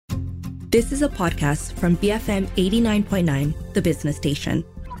This is a podcast from BFM 89.9, the business station.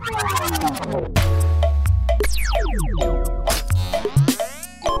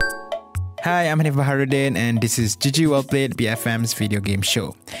 Hi, I'm Hanif Baharuddin and this is GG Well Played, BFM's video game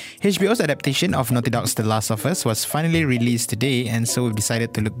show. HBO's adaptation of Naughty Dog's The Last of Us was finally released today, and so we've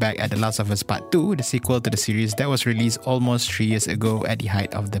decided to look back at The Last of Us Part 2, the sequel to the series that was released almost 3 years ago at the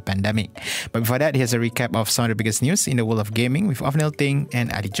height of the pandemic. But before that, here's a recap of some of the biggest news in the world of gaming with Avnil Ting and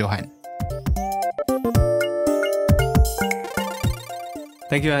Adi Johan.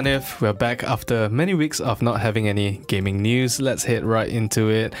 Thank you, Hanif. We're back after many weeks of not having any gaming news. Let's head right into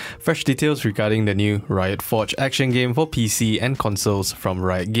it. Fresh details regarding the new Riot Forge action game for PC and consoles from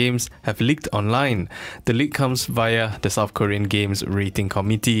Riot Games have leaked online. The leak comes via the South Korean Games Rating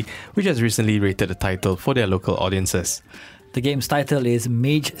Committee, which has recently rated the title for their local audiences. The game's title is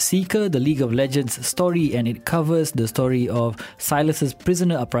Mage Seeker, the League of Legends story, and it covers the story of Silas's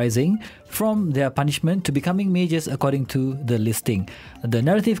prisoner uprising from their punishment to becoming mages according to the listing. The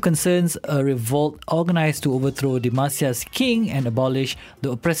narrative concerns a revolt organized to overthrow Demacia's king and abolish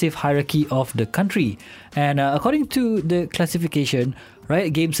the oppressive hierarchy of the country. And according to the classification,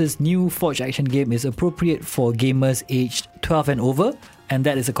 Riot Games' new Forge action game is appropriate for gamers aged 12 and over, and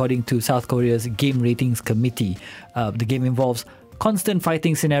that is according to South Korea's Game Ratings Committee. The game involves constant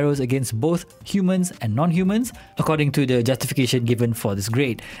fighting scenarios against both humans and non-humans, according to the justification given for this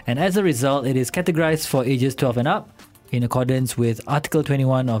grade. And as a result, it is categorized for ages 12 and up, in accordance with Article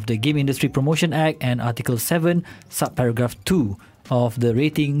 21 of the Game Industry Promotion Act and Article 7, subparagraph 2 of the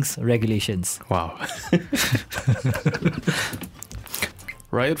ratings regulations. Wow.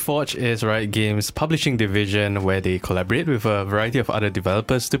 Riot Forge is Riot Games' publishing division where they collaborate with a variety of other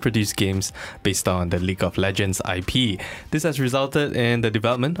developers to produce games based on the League of Legends IP. This has resulted in the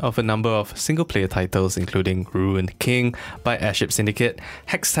development of a number of single-player titles including Ruined King by Airship Syndicate,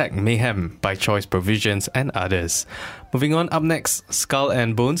 Hextech Mayhem by Choice Provisions, and others. Moving on, up next, Skull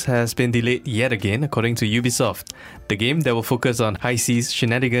and Bones has been delayed yet again according to Ubisoft. The game that will focus on high seas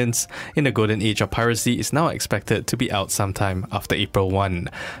shenanigans in the golden age of piracy is now expected to be out sometime after April 1.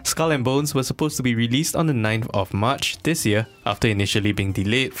 Skull and Bones was supposed to be released on the 9th of March this year after initially being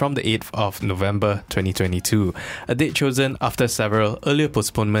delayed from the 8th of November 2022, a date chosen after several earlier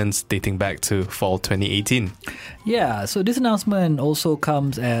postponements dating back to fall 2018. Yeah, so this announcement also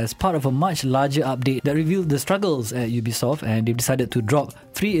comes as part of a much larger update that revealed the struggles at Ubisoft, and they've decided to drop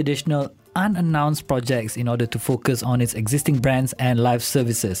 3 additional unannounced projects in order to focus on its existing brands and live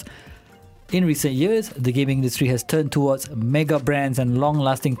services. In recent years, the gaming industry has turned towards mega brands and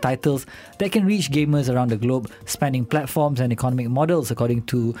long-lasting titles that can reach gamers around the globe, spanning platforms and economic models, according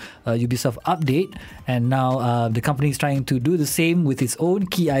to Ubisoft Update. And now the company is trying to do the same with its own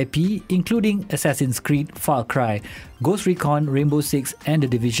key IP, including Assassin's Creed, Far Cry, Ghost Recon, Rainbow Six, and The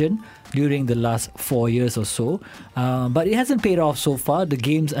Division during the last 4 years or so. But it hasn't paid off so far. The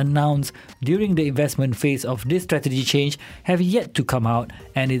games announced during the investment phase of this strategy change have yet to come out,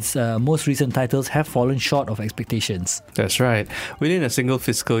 and its most recent titles have fallen short of expectations. That's right. Within a single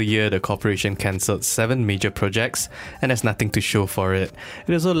fiscal year, the corporation cancelled 7 major projects and has nothing to show for it.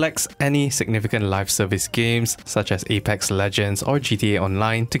 It also lacks any significant live service games such as Apex Legends or GTA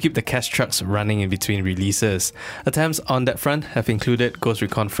Online to keep the cash trucks running in between releases. Attempts on that front have included Ghost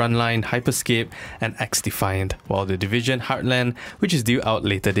Recon Frontline, Hyperscape, and X-Defiant, while The Division Heartland, which is due out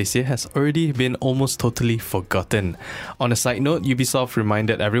later this year, has already been almost totally forgotten. On a side note, Ubisoft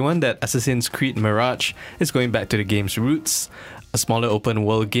reminded everyone that Assassin's Creed Mirage is going back to the game's roots, a smaller open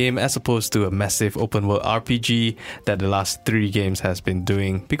world game as opposed to a massive open world RPG that the last 3 games has been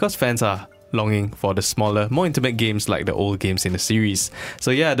doing, because fans are longing for the smaller, more intimate games like the old games in the series.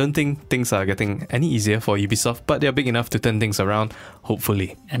 So yeah, I don't think things are getting any easier for Ubisoft, but they're big enough to turn things around,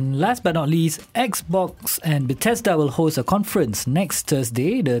 hopefully. And last but not least, Xbox and Bethesda will host a conference next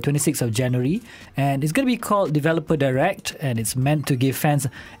Thursday, the 26th of January, and it's going to be called Developer Direct, and it's meant to give fans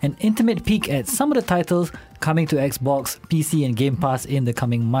an intimate peek at some of the titles coming to Xbox, PC, and Game Pass in the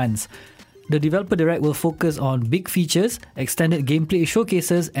coming months. The Developer Direct will focus on big features, extended gameplay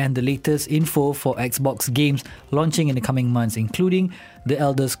showcases, and the latest info for Xbox games launching in the coming months, including The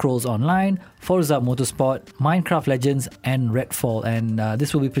Elder Scrolls Online, Forza Motorsport, Minecraft Legends, and Redfall. And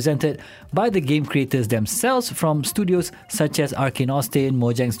this will be presented by the game creators themselves from studios such as Arkane Austin,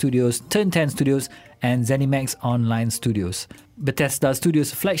 Mojang Studios, Turn 10 Studios, and ZeniMax Online Studios. Bethesda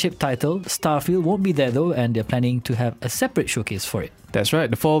Studios' flagship title, Starfield, won't be there though, and they're planning to have a separate showcase for it. That's right.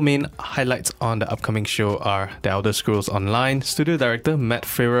 The 4 main highlights on the upcoming show are The Elder Scrolls Online. Studio director Matt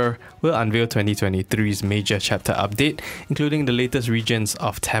Ferrer will unveil 2023's major chapter update, including the latest region Legions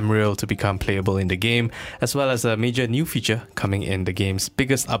of Tamriel to become playable in the game, as well as a major new feature coming in the game's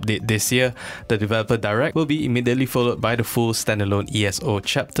biggest update this year. The Developer Direct will be immediately followed by the full standalone ESO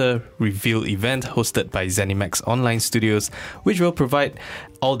chapter reveal event hosted by ZeniMax Online Studios, which will provide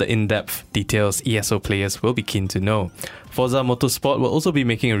all the in-depth details ESO players will be keen to know. Forza Motorsport will also be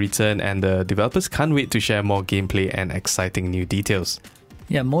making a return, and the developers can't wait to share more gameplay and exciting new details.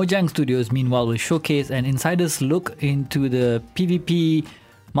 Yeah, Mojang Studios, meanwhile, will showcase an insider's look into the PvP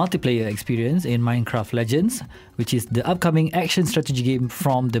multiplayer experience in Minecraft Legends, which is the upcoming action strategy game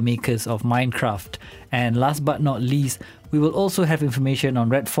from the makers of Minecraft. And last but not least, we will also have information on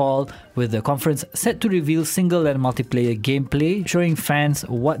Redfall, with the conference set to reveal single and multiplayer gameplay, showing fans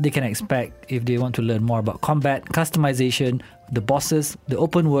what they can expect if they want to learn more about combat, customization, the bosses, the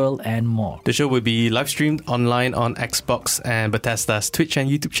open world, and more. The show will be live streamed online on Xbox and Bethesda's Twitch and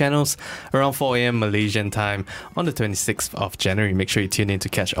YouTube channels around 4 a.m. Malaysian time on the 26th of January. Make sure you tune in to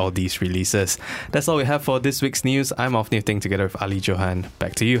catch all these releases. That's all we have for this week's news. I'm Off Nifting together with Ali Johan.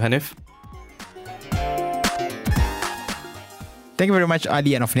 Back to you, Hanif. Thank you very much,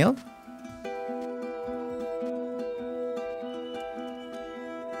 Ali and Ofnil.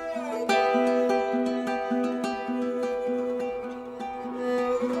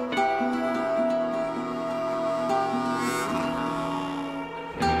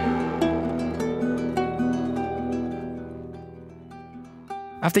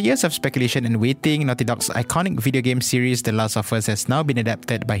 After years of speculation and waiting, Naughty Dog's iconic video game series The Last of Us has now been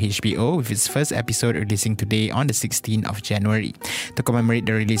adapted by HBO, with its first episode releasing today on the 16th of January. To commemorate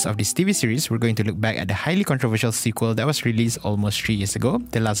the release of this TV series, we're going to look back at the highly controversial sequel that was released almost 3 years ago,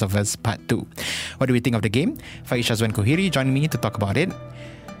 The Last of Us Part 2. What do we think of the game? Faiz Shazwan Kohiri joined me to talk about it.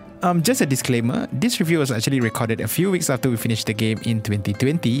 Just a disclaimer, this review was actually recorded a few weeks after we finished the game in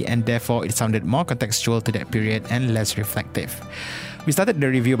 2020, and therefore it sounded more contextual to that period and less reflective. We started the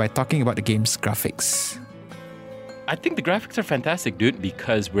review by talking about the game's graphics. I think the graphics are fantastic, dude,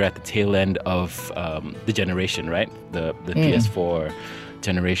 because we're at the tail end of the generation, right? The PS4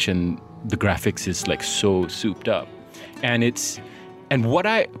 generation, the graphics is like so souped up. And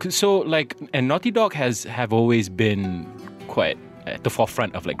Naughty Dog have always been quite at the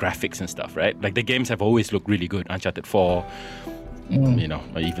forefront of like graphics and stuff, right? Like the games have always looked really good. Uncharted 4, you know,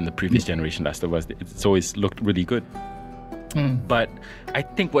 or even the previous generation, Last of Us, it's always looked really good. But I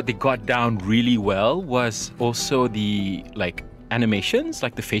think what they got down really well was also the like animations,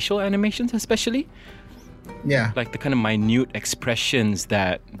 like the facial animations especially. Yeah. Like the kind of minute expressions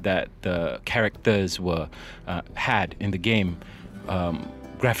that the characters were had in the game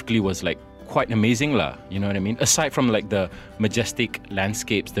graphically was like quite amazing lah, you know what I mean? Aside from like the majestic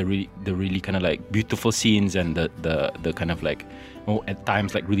landscapes, the really kind of like beautiful scenes and the kind of like at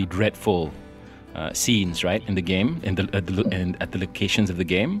times like really dreadful scenes, right, in the game and at the locations of the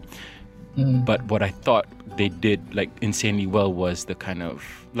game. But what I thought they did like insanely well was the kind of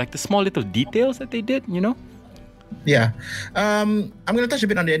like the small little details that they did, you know. Yeah, I'm gonna touch a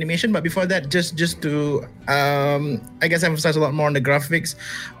bit on the animation, but before that, just to I guess emphasize a lot more on the graphics.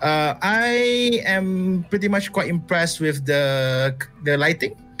 I am pretty much quite impressed with the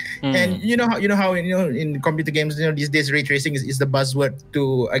lighting. And you know how in computer games, these days ray tracing is the buzzword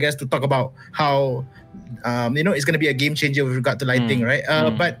to talk about how it's going to be a game changer with regard to lighting, right?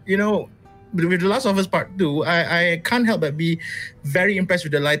 But with The Last of Us Part 2, I can't help but be very impressed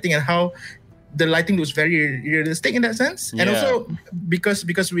with the lighting and how the lighting looks very realistic in that sense. Yeah. And also because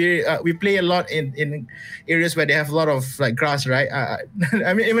we play a lot in areas where they have a lot of like grass, right?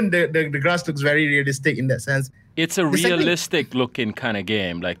 I mean, even the grass looks very realistic in that sense. It's a realistic looking kind of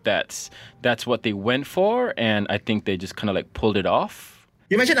game. Like that's what they went for, and I think they just kind of like pulled it off.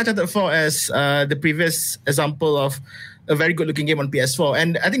 You mentioned Uncharted 4 as the previous example of a very good looking game on PS4,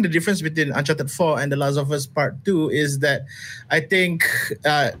 and I think the difference between Uncharted 4 and The Last of Us Part 2 is that I think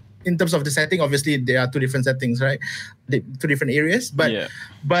in terms of the setting, obviously there are two different settings, right? Two different areas, but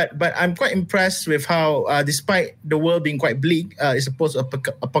I'm quite impressed with how, despite the world being quite bleak, it's a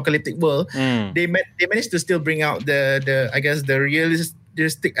post-apocalyptic world, they managed to still bring out the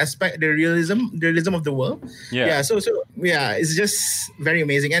realistic aspect, the realism of the world. Yeah. So it's just very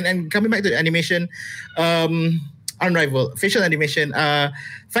amazing. And coming back to the animation, unrivaled facial animation.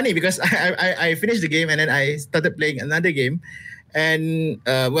 Funny because I finished the game and then I started playing another game. And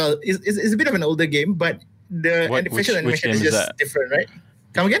it's a bit of an older game, but the facial animation is just different, right?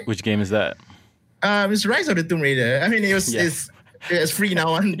 Come again? Which game is that? It's Rise of the Tomb Raider. I mean, it's free now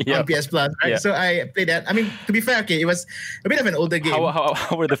on PS Plus, right? Yeah. So I played that. I mean, to be fair, okay, it was a bit of an older game.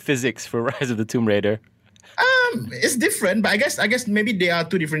 How were the physics for Rise of the Tomb Raider? It's different, but I guess maybe they are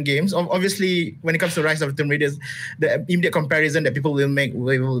two different games. Obviously, when it comes to Rise of the Tomb Raiders, the immediate comparison that people will make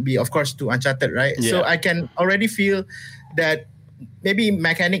will be, of course, to Uncharted, right? Yeah. So I can already feel that maybe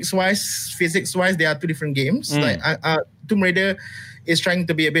mechanics-wise, physics-wise, they are two different games. Like Tomb Raider is trying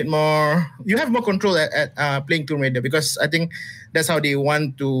to be a bit more. You have more control at playing Tomb Raider, because I think that's how they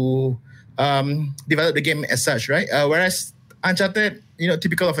want to develop the game as such, right? Whereas Uncharted,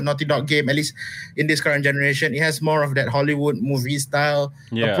 typical of a Naughty Dog game, at least in this current generation, it has more of that Hollywood movie style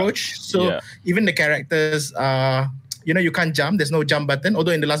approach. So even the characters are, you can't jump. There's no jump button.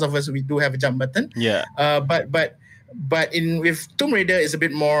 Although in The Last of Us, we do have a jump button. Yeah. But with Tomb Raider, it's a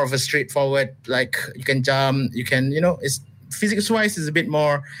bit more of a straightforward. Like you can jump, you can, it's physics-wise is a bit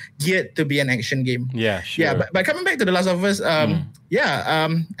more geared to be an action game. Yeah, sure. Yeah, but coming back to The Last of Us,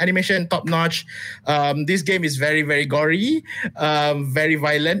 animation top-notch. This game is very, very gory, very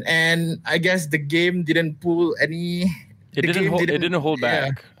violent, and I guess the game didn't pull any... It didn't hold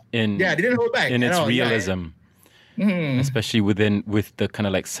back. It didn't hold back in its all, realism. Especially with the kind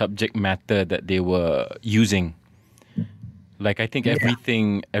of like subject matter that they were using. Like I think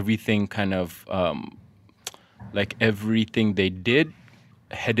everything kind of... like everything they did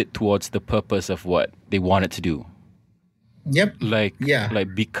headed towards the purpose of what they wanted to do. Yep. Like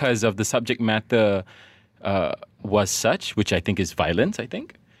because of the subject matter was such, which I think is violence, I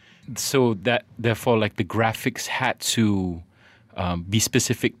think. So that therefore like the graphics had to be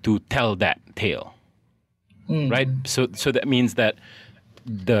specific to tell that tale. Right? So that means that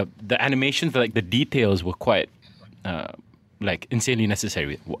the animations, like the details were quite like insanely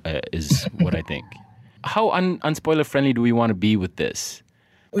necessary is what I think. How unspoiler friendly do we want to be with this?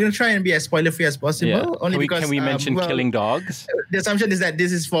 We're going to try and be as spoiler free as possible. Yeah. Only because can we mention killing dogs? The assumption is that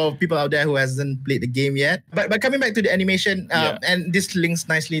this is for people out there who hasn't played the game yet. But coming back to the animation, and this links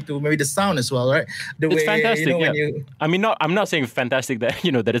nicely to maybe the sound as well, right? It's fantastic. I'm not saying fantastic that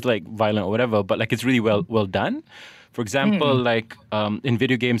that it's like violent or whatever, but like it's really well done. For example, like in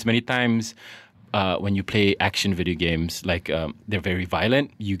video games, many times. When you play action video games, like they're very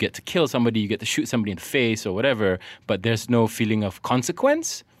violent. You get to kill somebody, you get to shoot somebody in the face or whatever, but there's no feeling of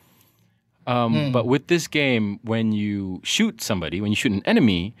consequence. But with this game, when you shoot somebody, when you shoot an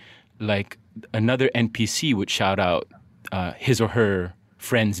enemy, like another NPC would shout out his or her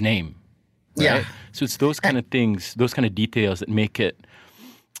friend's name. Right? Yeah. So it's those kind of things, those kind of details that make it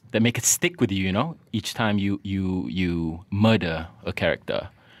stick with you. Each time you murder a character.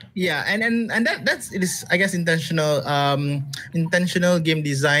 Yeah, and that's it is, I guess, intentional game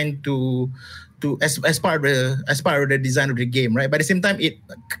design to as part of the design of the game, right? But at the same time, it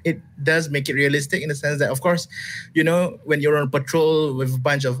does make it realistic in the sense that, of course, when you're on patrol with a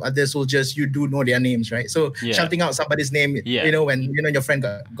bunch of other soldiers, you do know their names, right? So shouting out somebody's name, when your friend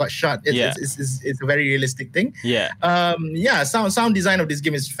got shot, it's a very realistic thing. Yeah. Sound design of this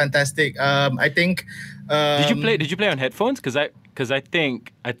game is fantastic. I think. Did you play on headphones? Because I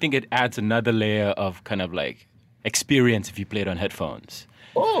think it adds another layer of kind of like experience if you play it on headphones.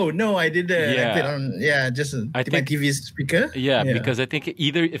 Oh no, I didn't. I played on just my TV speaker. Yeah, because I think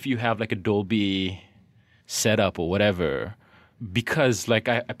either if you have like a Dolby setup or whatever, because like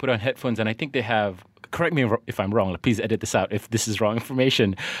I put on headphones and I think they have. Correct me if I'm wrong. Please edit this out if this is wrong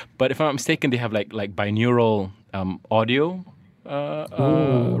information. But if I'm not mistaken, they have like binaural audio.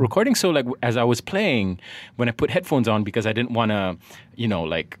 Recording. So like as I was playing, when I put headphones on because I didn't want to,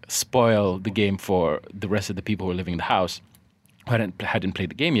 like spoil the game for the rest of the people who are living in the house who hadn't played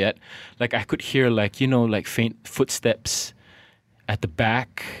the game yet, like I could hear like faint footsteps at the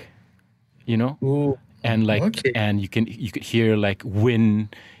back, Ooh. and like and you could hear like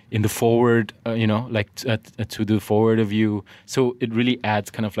wind in the forward, to the forward of you. So it really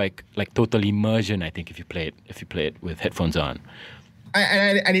adds kind of like total immersion, I think, if you play it with headphones on.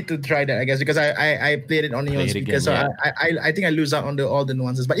 I need to try that, I guess, because I played it on the speaker, so I think I lose out on all the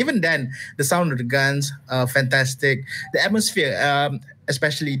nuances. But even then, the sound of the guns, fantastic. The atmosphere,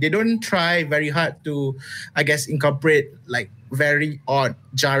 especially, they don't try very hard to, I guess, incorporate like very odd,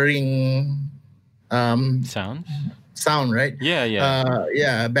 jarring sound, right?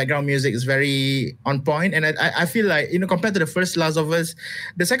 Yeah. Background music is very on point, and I feel like compared to the first Last of Us,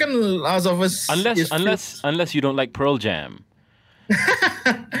 the second Last of Us, unless you don't like Pearl Jam.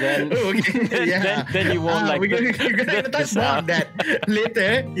 Then, then you won't like. You're gonna touch more on that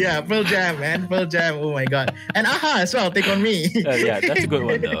later. Yeah, Pearl Jam, man, Pearl Jam. Oh my god, and Aha as well. Take on Me. Yeah, that's a good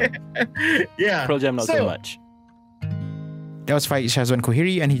one though. Yeah, Pearl Jam not so much. That was Faiz Shazwan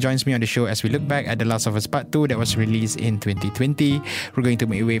Kohiri, and he joins me on the show as we look back at The Last of Us Part 2 that was released in 2020. We're going to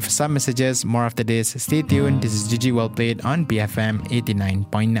make way for some messages. More after this. Stay tuned. This is GG Well Played on BFM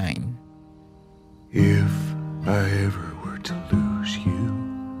 89.9. If I ever were to lose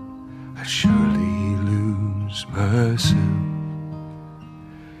you, I'd surely lose myself.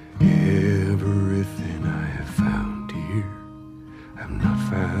 Everything I have found here, I'm not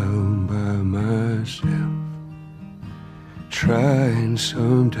found by myself. Try and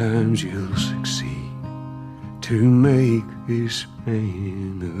sometimes you'll succeed to make this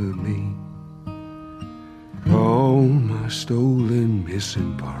man of me. All my stolen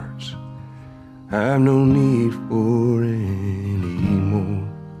missing parts, I've no need for any more.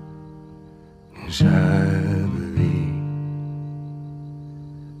 'Cause I believe,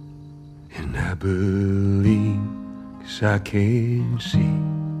 and I believe 'cause I can see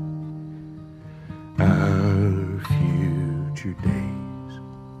our future days,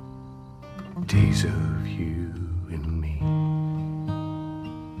 days of you and me.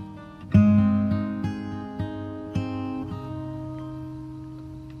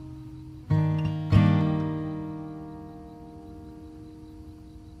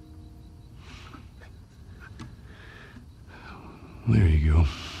 There you go.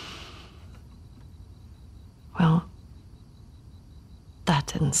 Well, that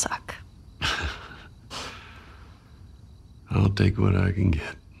didn't suck. I'll take what I can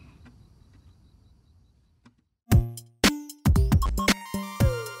get.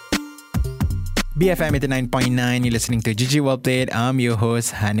 BFM 89.9, you're listening to GG Well Played. I'm your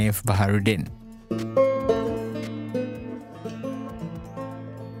host, Hanif Baharuddin.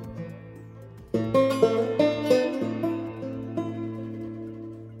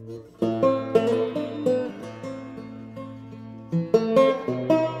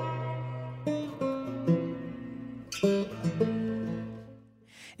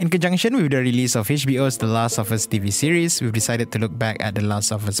 In conjunction with the release of HBO's The Last of Us TV series, we've decided to look back at The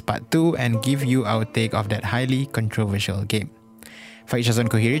Last of Us Part 2 and give you our take of that highly controversial game. Faiz Shazwan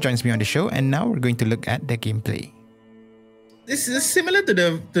Kohiri joins me on the show, and now we're going to look at the gameplay. This is similar to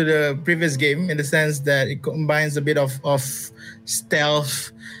the previous game in the sense that it combines a bit of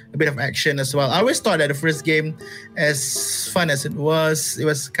stealth, a bit of action as well. I always thought that the first game, as fun as it was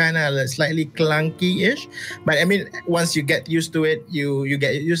kind of slightly clunky-ish. But I mean, once you get used to it, you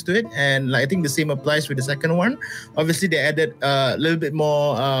get used to it. And I think the same applies with the second one. Obviously, they added a little bit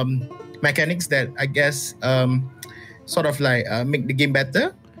more mechanics that I guess sort of make the game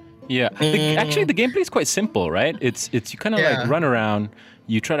better. Yeah, actually, the gameplay is quite simple, right? It's you kind of like run around,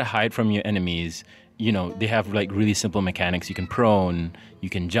 you try to hide from your enemies. You know, they have like really simple mechanics. You can prone, you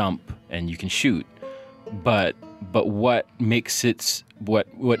can jump, and you can shoot. But what makes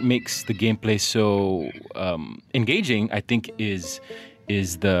the gameplay so engaging, I think, is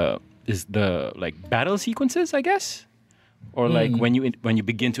the like battle sequences, I guess. Or like when you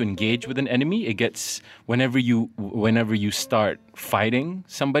begin to engage with an enemy, it gets whenever you start fighting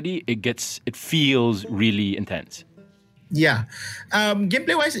somebody, it feels really intense. Yeah,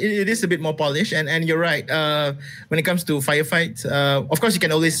 gameplay wise, it is a bit more polished, and you're right. When it comes to firefights, of course you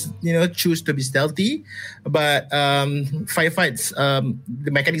can always choose to be stealthy, but firefights,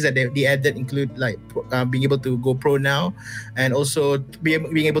 the mechanics that they added include like being able to go pro now, and also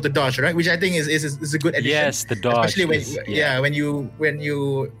being able to dodge, right? Which I think is a good addition. Yes, the dodge. Especially when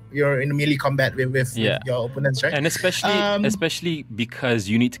you're in melee combat with your opponents, right? And especially because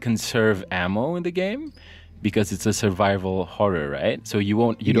you need to conserve ammo in the game. Because it's a survival horror, right? So you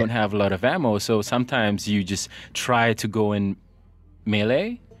don't have a lot of ammo. So sometimes you just try to go in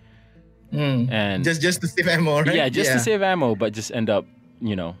melee, and just to save ammo, right? Yeah, to save ammo, but just end up,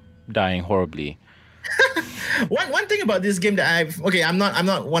 dying horribly. One thing about this game that I'm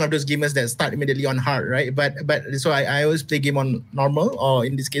not one of those gamers that start immediately on hard, right? But so I always play game on normal, or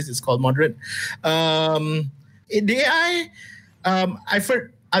in this case it's called moderate. The AI, I've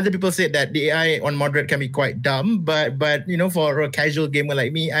heard other people say that the AI on moderate can be quite dumb, but for a casual gamer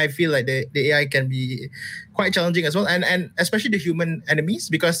like me, I feel like the AI can be quite challenging as well, and especially the human enemies,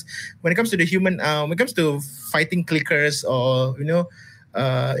 because when it comes to the human, when it comes to fighting clickers or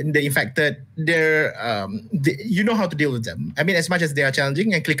in the infected, you know how to deal with them. I mean, as much as they are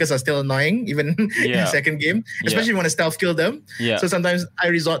challenging, and clickers are still annoying even in the second game, especially when you want to stealth kill them. Yeah. So sometimes I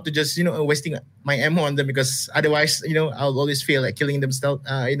resort to just wasting my ammo on them, because otherwise I'll always fail at killing them stealth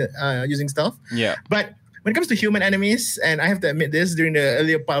using stealth. Yeah. But when it comes to human enemies, and I have to admit this, during the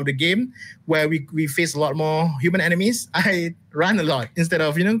earlier part of the game where we face a lot more human enemies, I run a lot instead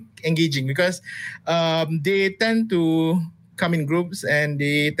of engaging, because they tend to come in groups and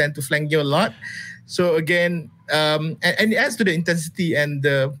they tend to flank you a lot. So again, and it adds to the intensity and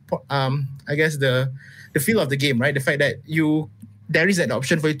the I guess the feel of the game, right? The fact that there is an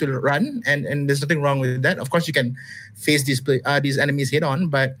option for you to run, and there's nothing wrong with that. Of course, you can face these enemies head on,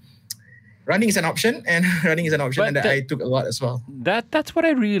 but running is an option, and running is an option, But and that I took a lot as well. That's what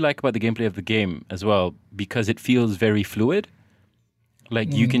I really like about the gameplay of the game as well, because it feels very fluid.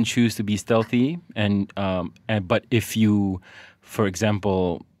 Like you can choose to be stealthy, and but if you, for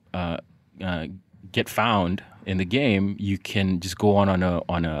example, get found in the game, you can just go on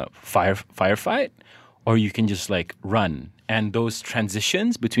a firefight, or you can just like run. And those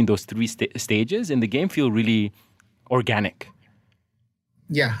transitions between those three stages in the game feel really organic.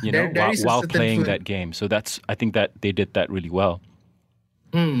 Yeah, You know, there is a while certain playing that game. So I think that they did that really well.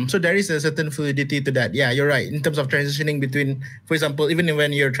 So there is a certain fluidity to that. Yeah, you're right. In terms of transitioning between, for example, even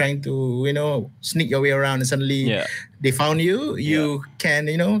when you're trying to, sneak your way around and suddenly Yeah. they found you, you can,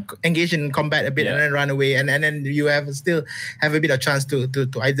 engage in combat a bit and then run away. And then you still have a bit of chance to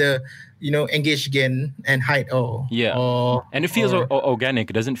either, engage again and hide or... Yeah. Or, And it feels organic.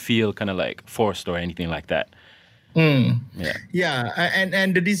 It doesn't feel kind of like forced or anything like that. Yeah. Yeah,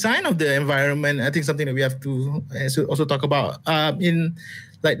 and the design of the environment, I think something that we have to also talk about. In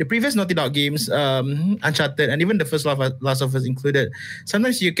like the previous Naughty Dog games, Uncharted, and even the first Last of Us included,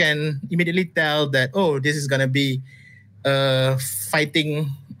 sometimes you can immediately tell that, this is gonna be a fighting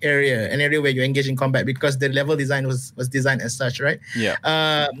area, an area where you engage in combat, because the level design was designed as such, right? Yeah.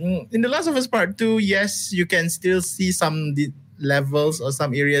 In The Last of Us Part 2, yes, you can still see some levels or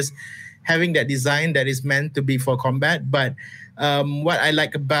some areas having that design that is meant to be for combat. But what I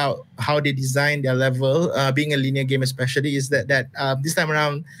like about how they design their level, being a linear game especially, is that this time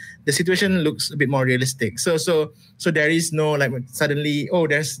around the situation looks a bit more realistic. So there is no like suddenly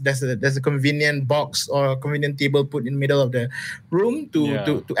there's a convenient box or a convenient table put in the middle of the room to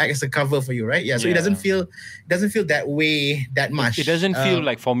act as a cover for you, right? Yeah. So it doesn't feel that way that much. It doesn't feel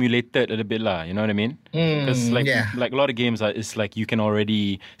like formulated a little bit lah. You know what I mean? Because like a lot of games it's like you can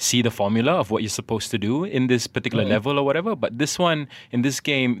already see the formula of what you're supposed to do in this particular level or whatever. But this one, in this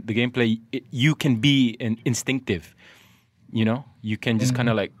game, the gameplay, you can be instinctive. You know, you can just kind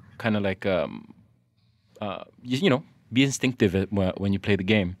of like be instinctive when you play the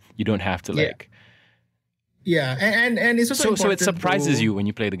game. You don't have to like. Yeah, and it's also so it surprises you when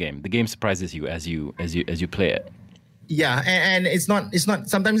you play the game. The game surprises you as you play it. Yeah, and it's not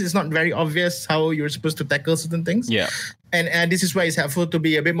sometimes it's not very obvious how you're supposed to tackle certain things. Yeah, and this is why it's helpful to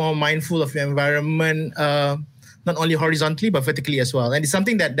be a bit more mindful of your environment, not only horizontally but vertically as well. And it's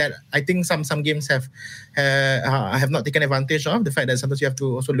something that I think some games have not taken advantage of. The fact that sometimes you have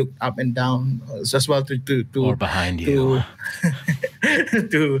to also look up and down as well to or behind you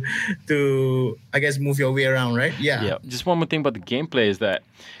to I guess move your way around, right? Yeah. Yeah. Just one more thing about the gameplay is that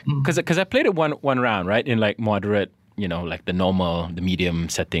because I played it one round, right, in like moderate, like the normal, the medium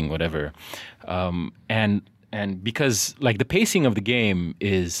setting, whatever, and because like the pacing of the game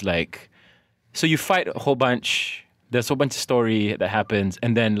is like. So you fight a whole bunch, there's a whole bunch of story that happens,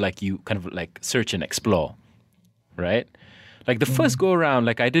 and then like you kind of like search and explore, right? Like the first go around,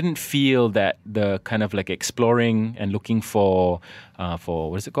 like I didn't feel that the kind of like exploring and looking for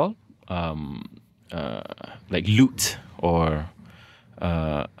what is it called? Like loot or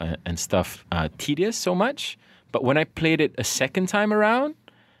and stuff tedious so much. But when I played it a second time around,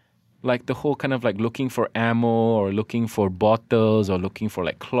 like the whole kind of like looking for ammo or looking for bottles or looking for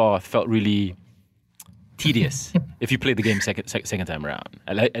like cloth felt really tedious if you play the game second time around.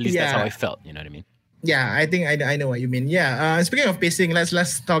 At least that's how I felt. You know what I mean? Yeah, I think I know what you mean. Yeah. Speaking of pacing,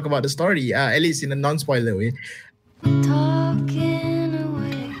 let's talk about the story. At least in a non-spoiler way. Talking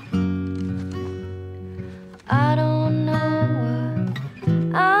away, I don't know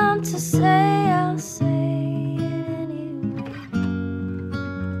what I'm to say. I'll say it anyway.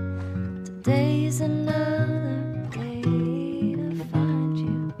 Today's another day to find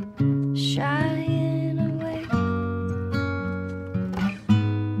you shying away.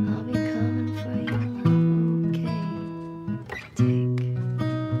 I'll be coming for you, okay? Take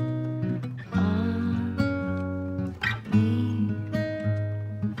on me.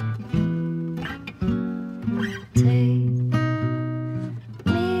 Take me on.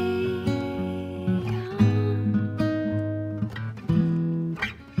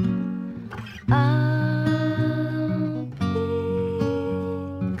 I'll be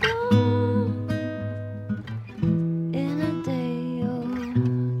gone in a day or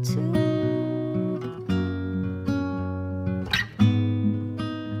two.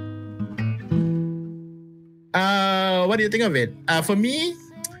 What do you think of it? For me,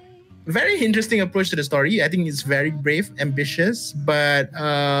 very interesting approach to the story. I think it's very brave, ambitious, but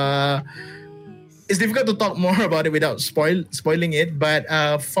it's difficult to talk more about it without spoiling it. But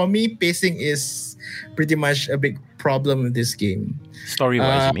for me, pacing is pretty much a big problem with this game.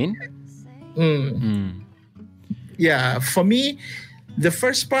 Story-wise, you mean? Yeah, for me, the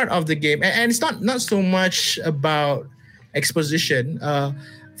first part of the game, and it's not so much about exposition.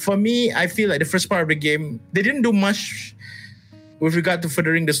 For me, I feel like the first part of the game, they didn't do much with regard to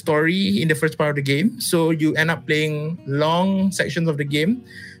furthering the story in the first part of the game. So you end up playing long sections of the game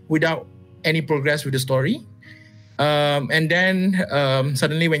without any progress with the story. And then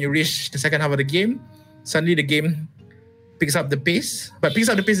suddenly when you reach the second half of the game, suddenly the game picks up the pace, but picks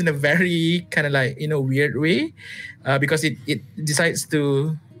up the pace in a very kind of like, weird way, because it decides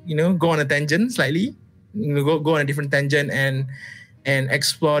to, go on a tangent slightly, go on a different tangent and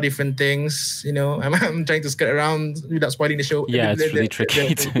explore different things. I'm trying to skirt around without spoiling the show. Yeah, it's really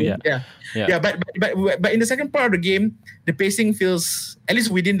tricky. But in the second part of the game, the pacing feels, at least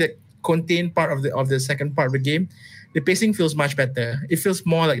within the contained part of the second part of the game, the pacing feels much better. It feels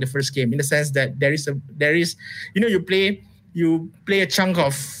more like the first game in the sense that there is you play a chunk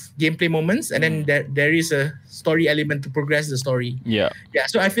of gameplay moments, and then there is a story element to progress the story. Yeah.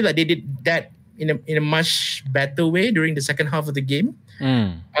 So I feel like they did that in a much better way during the second half of the game.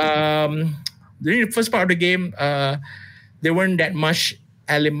 During the first part of the game, there weren't that much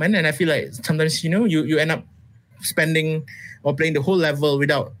element, and I feel like sometimes you end up spending or playing the whole level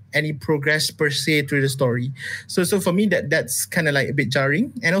without any progress per se through the story. So for me that's kind of like a bit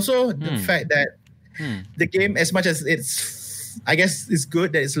jarring, and also the fact that the game, as much as I guess it's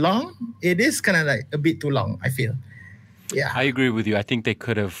good that it's long, it is kind of like a bit too long, I feel. Yeah, I agree with you. I think they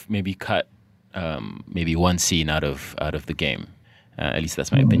could have maybe cut maybe one scene out of the game. At least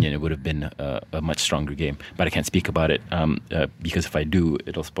that's my opinion. It would have been a much stronger game, but I can't speak about it because if I do,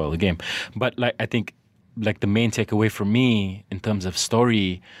 it'll spoil the game. But I think the main takeaway for me in terms of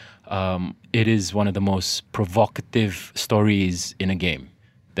story, it is one of the most provocative stories in a game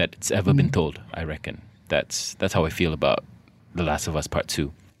that's ever been told. I reckon that's how I feel about The Last of Us Part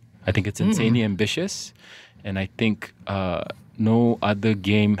 2. I think it's insanely ambitious, and I think no other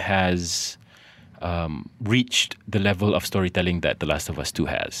game has reached the level of storytelling that The Last of Us 2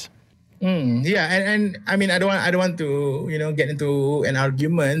 has. Yeah, and I mean, I don't want to get into an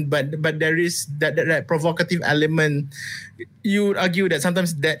argument, but there is that provocative element. You would argue that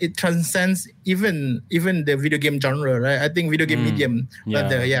sometimes that it transcends even the video game genre, right? I think video game medium,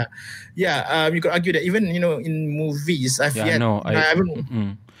 rather. You could argue that even in movies, I haven't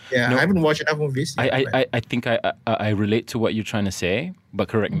watched enough movies. I think I relate to what you're trying to say, but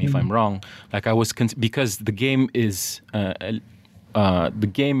correct me if I'm wrong. Because the game is. The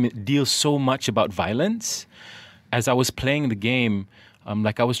game deals so much about violence. As I was playing the game,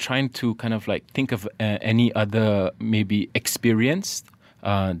 I was trying to kind of think of any other maybe experience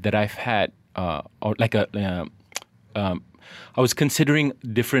that I've had, or I was considering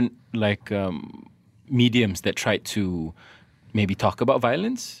different mediums that tried to maybe talk about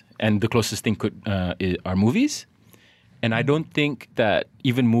violence, and the closest thing are movies. And I don't think that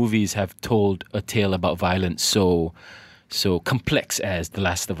even movies have told a tale about violence so complex as The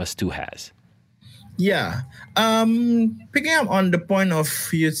Last of Us 2 has. Yeah. Picking up on the point of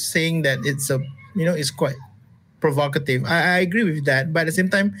you saying that it's it's quite provocative. I agree with that, but at the same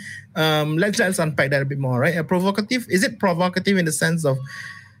time, let's unpack that a bit more, right? Is it provocative in the sense of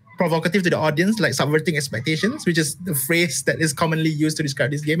provocative to the audience, like subverting expectations, which is the phrase that is commonly used to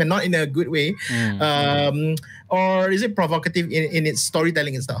describe this game, and not in a good way? Or is it provocative in its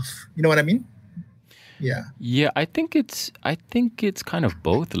storytelling and stuff? You know what I mean? Yeah, I think it's kind of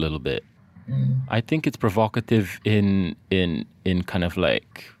both a little bit. I think it's provocative in kind of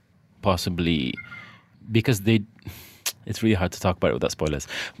possibly because it's really hard to talk about it without spoilers.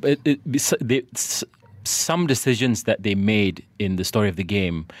 But some decisions that they made in the story of the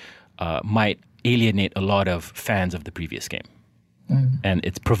game might alienate a lot of fans of the previous game, and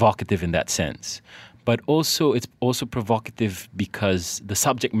it's provocative in that sense. But also, it's also provocative because the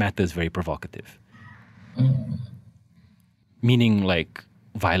subject matter is very provocative. Meaning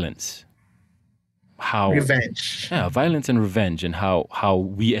violence, revenge. Yeah, violence and revenge, and how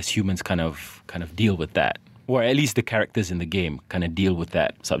we as humans kind of deal with that, or at least the characters in the game kind of deal with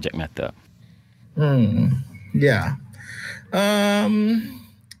that subject matter. Yeah.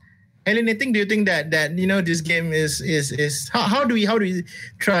 Alienating. Do you think that this game is how do we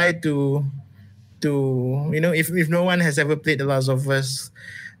try to if no one has ever played The Last of Us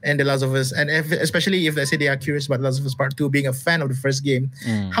and The Last of Us, and especially if let's say they are curious about The Last of Us Part 2, being a fan of the first game,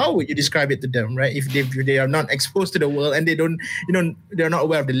 how would you describe it to them, right? If they are not exposed to the world and they don't, they're not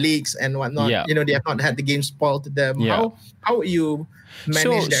aware of the leaks and whatnot, they have not had the game spoiled to them. Yeah. How would you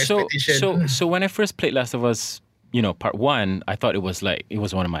manage their expectation? So when I first played Last of Us, Part 1, I thought it was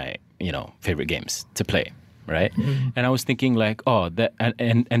one of my, favorite games to play. Right. And I was thinking how it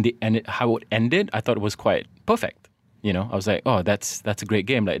ended, I thought it was quite perfect. You know, I was like, oh, that's a great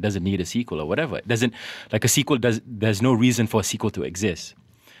game. Like, it doesn't need a sequel or whatever. It doesn't, like, a sequel there's no reason for a sequel to exist.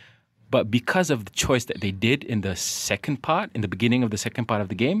 But because of the choice that they did in the second part, in the beginning of the second part of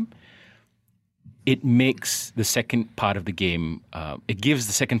the game, it makes the second part of the game, it gives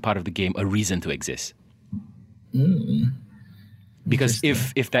the second part of the game a reason to exist. Because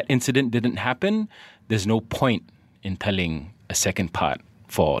if that incident didn't happen, there's no point in telling a second part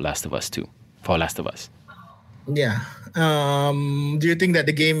for Last of Us 2, for Last of Us. Yeah. Do you think that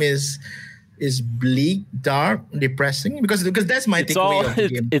the game is bleak, dark, depressing? Because that's my takeaway of the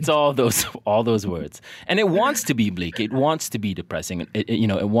game. It's all those words, and it wants to be bleak. It wants to be depressing.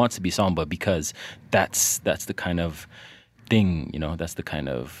 It wants to be somber because that's the kind of thing. That's the kind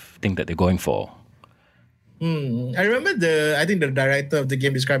of thing that they're going for. I remember I think the director of the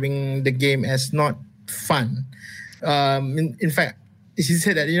game describing the game as not fun. In fact, he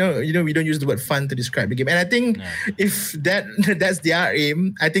said that we don't use the word fun to describe the game, and I think if that's their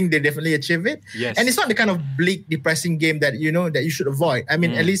aim, I think they definitely achieve it. Yes. And it's not the kind of bleak, depressing game that that you should avoid. I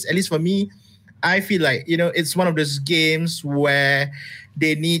mean, at least for me, I feel like it's one of those games where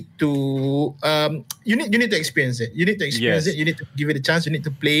they need to you need to experience it. You need to experience it. You need to give it a chance. You need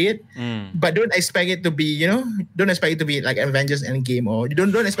to play it, but don't expect it to be like Avengers Endgame, or you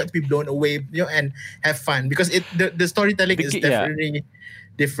don't expect to be blown away and have fun, because the storytelling is definitely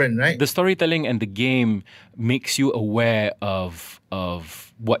different, right? The storytelling and the game makes you aware of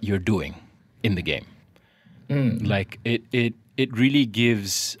what you're doing in the game. Like it really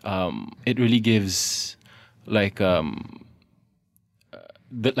gives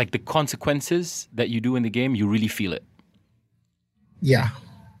the consequences that you do in the game, you really feel it. Yeah.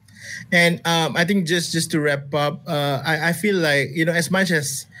 And I think just to wrap up, I feel like, as much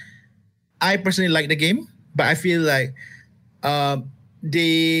as I personally like the game, but I feel like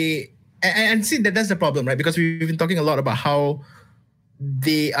they, and see that's the problem, right? Because we've been talking a lot about how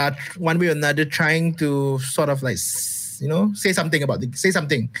they are one way or another trying to sort of like, say something about the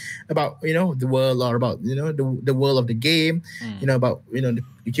world, or about the world of the game, about the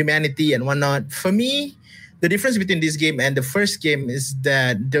humanity and whatnot. For me, the difference between this game and the first game is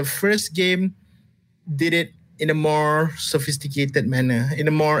that the first game did it in a more sophisticated manner, in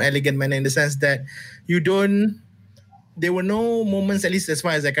a more elegant manner, in the sense that there were no moments, at least as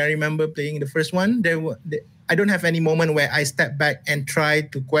far as I can remember playing the first one, I don't have any moment where I step back and try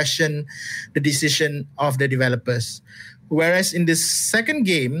to question the decision of the developers. Whereas in this second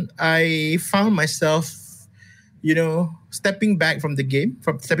game, I found myself, stepping back from the game,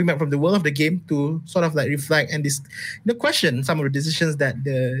 stepping back from the world of the game to sort of like reflect and question some of the decisions that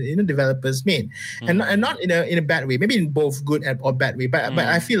the developers made, and not in a bad way, maybe in both good or bad way. But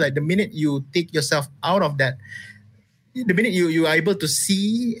I feel like the minute you take yourself out of that, the minute you are able to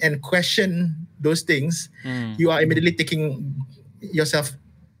see and question those things, you are immediately taking yourself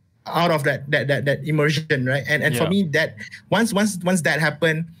out of that immersion, right? And for me, that once that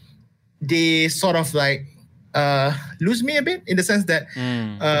happened, they sort of like lose me a bit, in the sense that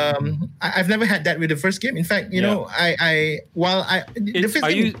I've never had that with the first game. In fact, are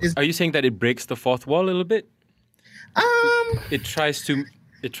you saying that it breaks the fourth wall a little bit? It tries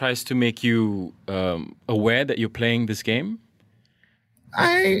to make you aware that you're playing this game.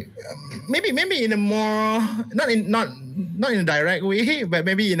 Maybe in a more not in a direct way, but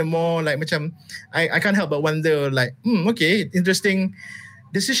maybe in a more like I can't help but wonder, like, okay, interesting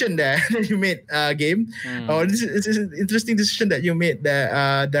decision there that you made, game, or this is an interesting decision that you made,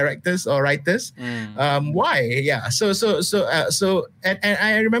 the directors or writers. Why? Yeah. So and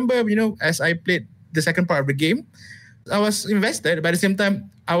I remember, as I played the second part of the game, I was invested, but at the same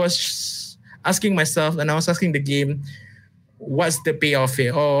time, I was asking myself, and I was asking the game, what's the payoff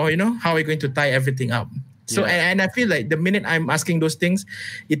here? Or, how are we going to tie everything up? So, and I feel like the minute I'm asking those things,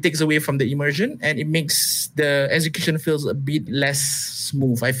 it takes away from the immersion, and it makes the execution feels a bit less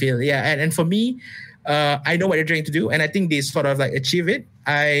smooth, I feel. Yeah. And for me, I know what they're trying to do, and I think they sort of like achieve it.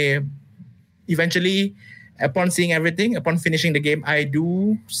 I eventually, upon seeing everything, upon finishing the game, I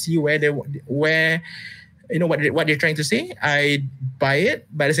do see where what they're trying to say. I buy it,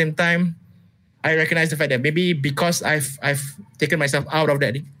 but at the same time, I recognize the fact that maybe because I've taken myself out of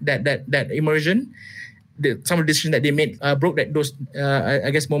that immersion, some of the decisions that they made broke those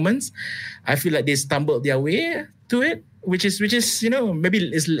I guess moments. I feel like they stumbled their way to it, which is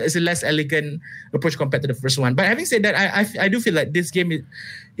maybe is a less elegant approach compared to the first one. But having said that, I do feel like this game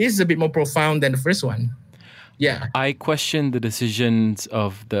is a bit more profound than the first one. Yeah, I question the decisions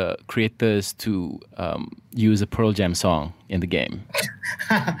of the creators to use a Pearl Jam song in the game.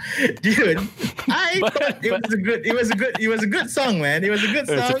 Dude, I thought it was a good song, man. It was a good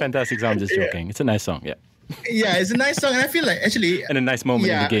song. It's a fantastic song. I'm just joking. It's a nice song. Yeah. Yeah, it's a nice song, and I feel like actually And a nice moment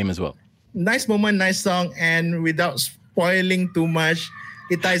in Yeah. the game as well. nice moment, nice song, and without spoiling too much,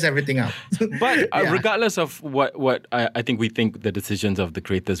 it ties everything up. But Yeah. regardless of what I think we think the decisions of the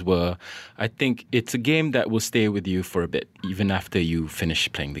creators were, I think it's a game that will stay with you for a bit, even after you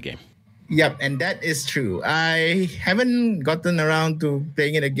finish playing the game. Yep, and that is true. I haven't gotten around to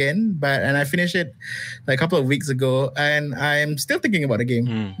playing it again, and I finished it like a couple of weeks ago, and I'm still thinking about the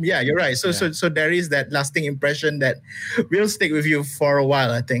game. Yeah, you're right. So there is that lasting impression that will stick with you for a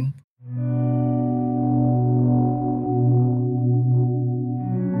while, I think.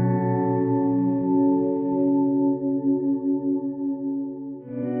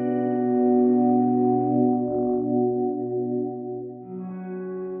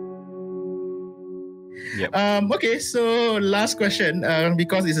 Yep. Okay, so last question,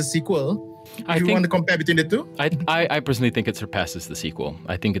 because it's a sequel. I If you think- want to compare between the two? I personally think it surpasses the sequel.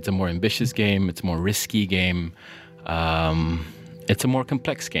 I think it's a more ambitious game. It's a more risky game. It's a more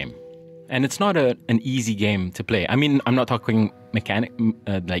complex game, and it's not an easy game to play. I mean, I'm not talking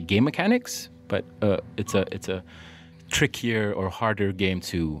like game mechanics, but it's a trickier or harder game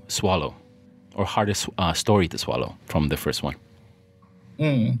to swallow, or harder story to swallow from the first one.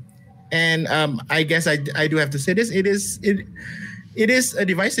 And I guess I do have to say this. It is a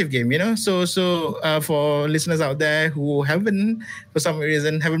divisive game, you know. So for listeners out there who haven't, for some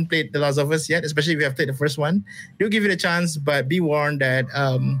reason, haven't played The Last of Us yet, especially if you have played the first one, do give it a chance. But be warned that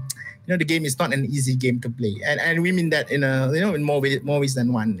the game is not an easy game to play, and we mean that in more ways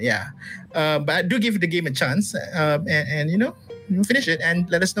than one. Yeah, but do give the game a chance, and finish it and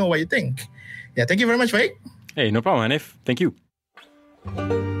let us know what you think. Yeah, thank you very much, Faik. Hey, no problem, Hanif. Thank you.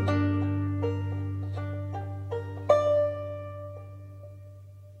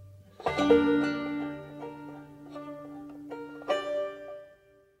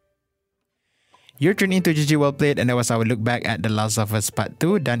 You're tuned into GG Well Played, and that was our look back at The Last of Us Part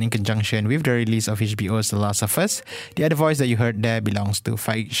 2, done in conjunction with the release of HBO's The Last of Us. The other voice that you heard there belongs to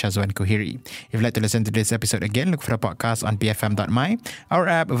Faik Shazwan Kohiri. If you'd like to listen to this episode again, look for the podcast on bfm.my, our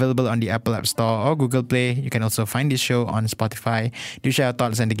app available on the Apple App Store or Google Play. You can also find this show on Spotify. Do share your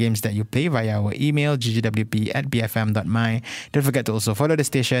thoughts on the games that you play via our email, ggwp@bfm.my. Don't forget to also follow the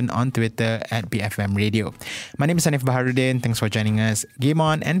station on Twitter @BFM Radio. My name is Hanif Baharuddin. Thanks for joining us. Game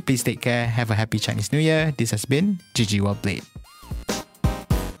on, and please take care. Have a happy Chinese New Year. This has been GG Well Played.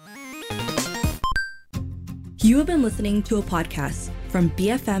 You have been listening to a podcast from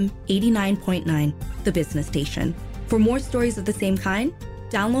BFM 89.9, the business station. For more stories of the same kind,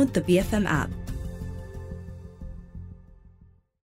 download the BFM app.